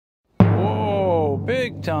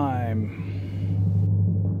Big time.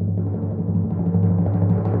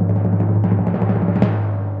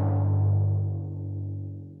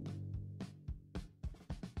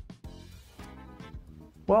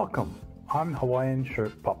 Welcome, I'm Hawaiian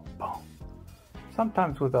Shirt Papa.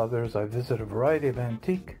 Sometimes with others I visit a variety of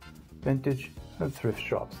antique, vintage, and thrift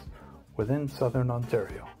shops within southern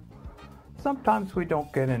Ontario. Sometimes we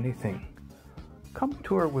don't get anything. Come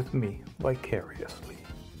tour with me vicariously.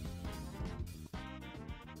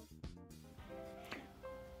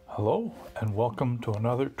 Hello and welcome to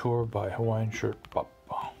another tour by Hawaiian Shirt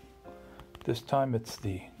Papa. This time it's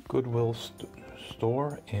the Goodwill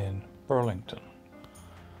store in Burlington.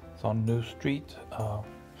 It's on New Street.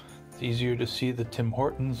 It's easier to see the Tim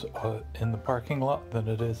Hortons in the parking lot than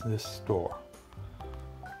it is this store.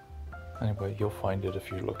 Anyway, you'll find it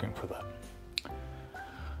if you're looking for that.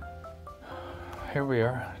 Here we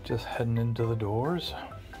are, just heading into the doors.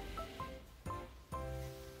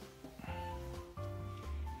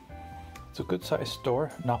 It's a good sized store,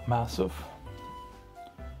 not massive.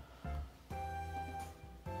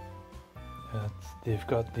 They've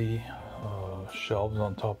got the shelves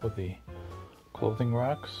on top of the clothing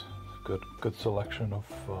racks. Good selection of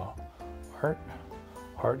art,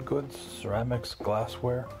 hard goods, ceramics,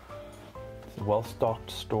 glassware. It's a well-stocked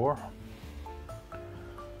store.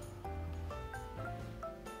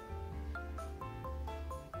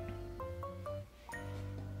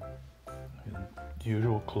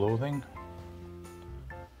 Usual clothing.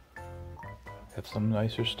 Have some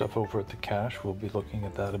nicer stuff over at the cash. We'll be looking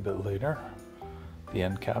at that a bit later. The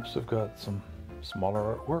end caps have got some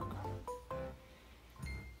smaller artwork.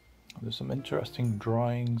 There's some interesting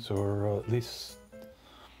drawings, or at least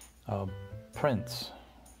prints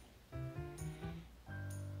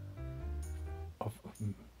of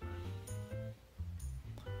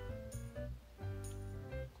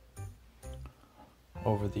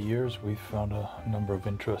over the years. We've found a number of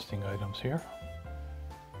interesting items here.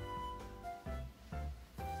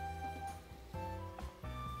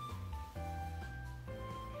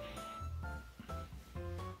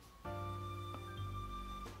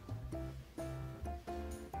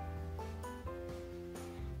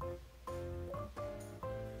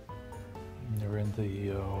 They're in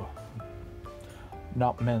the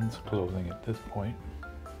not men's clothing at this point.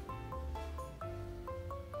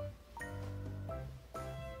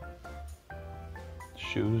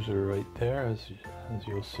 Shoes are right there, as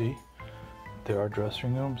you'll see. There are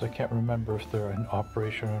dressing rooms. I can't remember if they're in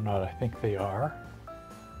operation or not. I think they are.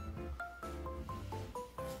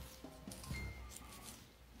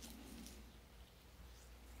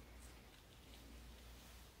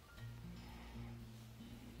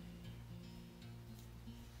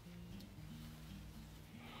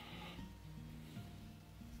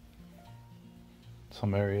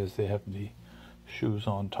 Some areas they have the shoes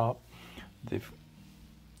on top.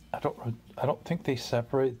 I don't think they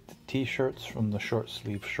separate the t-shirts from the short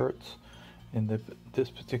sleeve shirts in this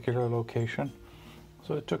particular location.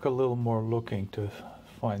 So it took a little more looking to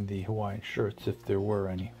find the Hawaiian shirts, if there were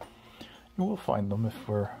any. And we'll find them if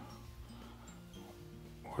we're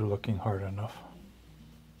looking hard enough.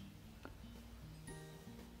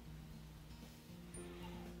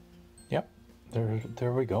 Yep,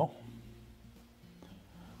 there we go.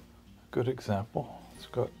 Good example. It's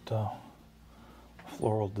got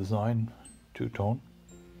floral design, two-tone.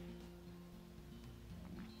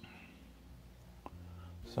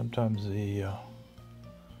 Sometimes the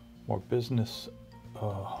more business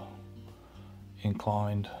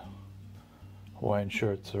inclined Hawaiian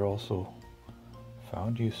shirts are also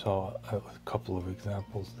found. You saw a couple of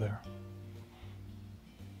examples there.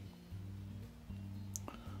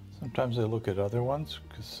 Sometimes I look at other ones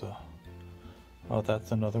because oh,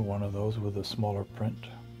 that's another one of those with a smaller print.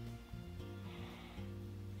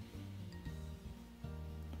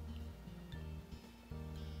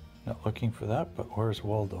 Not looking for that, but where's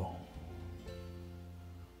Waldo?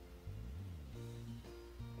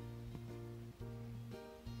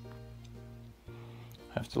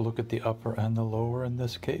 Have to look at the upper and the lower in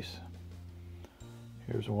this case.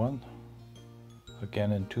 Here's one,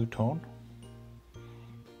 again in two-tone.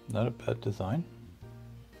 Not a bad design.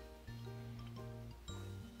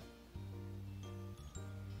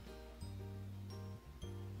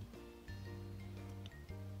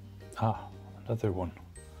 Ah, another one.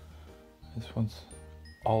 This one's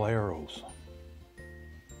all arrows.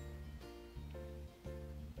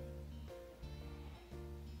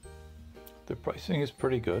 The pricing is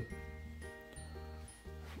pretty good.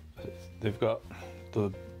 They've got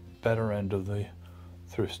the better end of the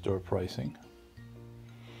thrift store pricing.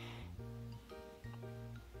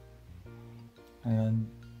 And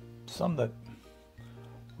some that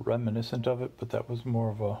reminiscent of it, but that was more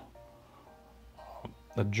of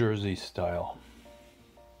a jersey style.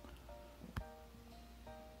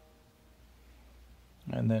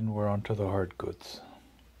 And then we're on to the hard goods.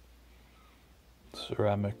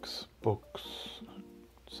 Ceramics, books,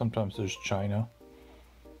 sometimes there's china.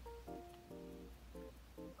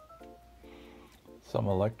 Some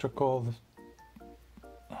electrical.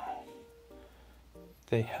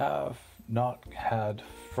 They have not had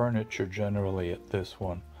furniture generally at this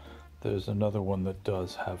one. There's another one that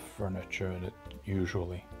does have furniture in it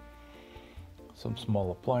usually. Some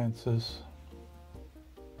small appliances.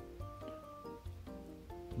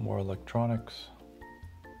 More electronics.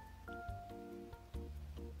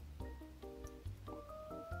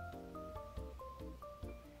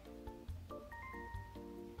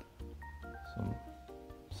 Some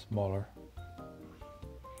smaller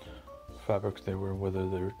fabrics they were, whether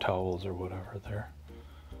they're towels or whatever there.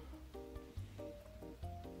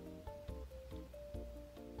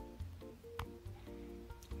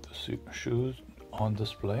 The shoes on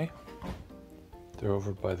display. They're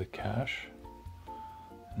over by the cash.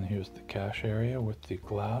 And here's the cash area with the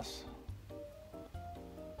glass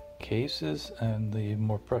cases and the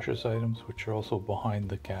more precious items, which are also behind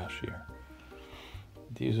the cash here.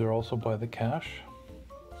 These are also by the cash.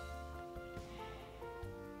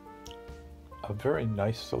 A very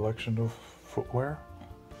nice selection of footwear.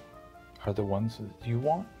 Are the ones that you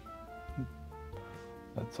want?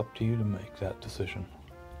 That's up to you to make that decision.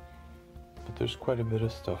 But there's quite a bit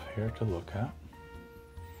of stuff here to look at.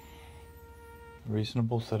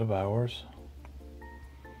 Reasonable set of hours.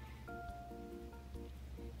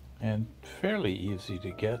 And fairly easy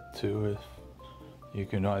to get to. If you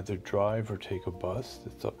can either drive or take a bus,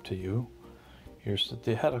 it's up to you.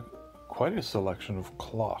 They had quite a selection of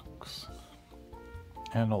clocks.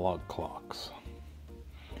 Analog clocks.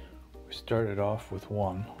 We started off with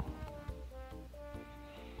one.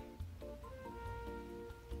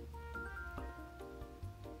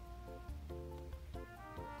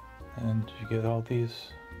 And you get all these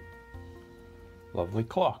lovely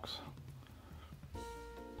clocks.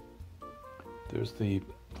 There's the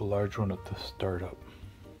large one at the startup.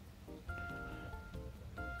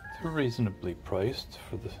 They're reasonably priced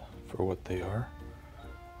for what they are.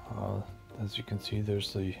 As you can see,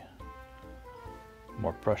 there's the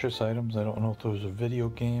more precious items. I don't know if those are video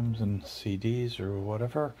games and CDs or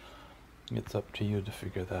whatever. It's up to you to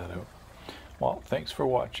figure that out. Well, thanks for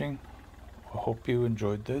watching. I hope you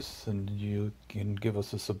enjoyed this, and you can give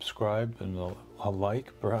us a subscribe and a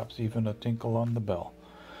like, perhaps even a tinkle on the bell.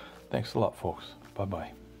 Thanks a lot, folks.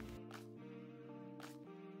 Bye-bye.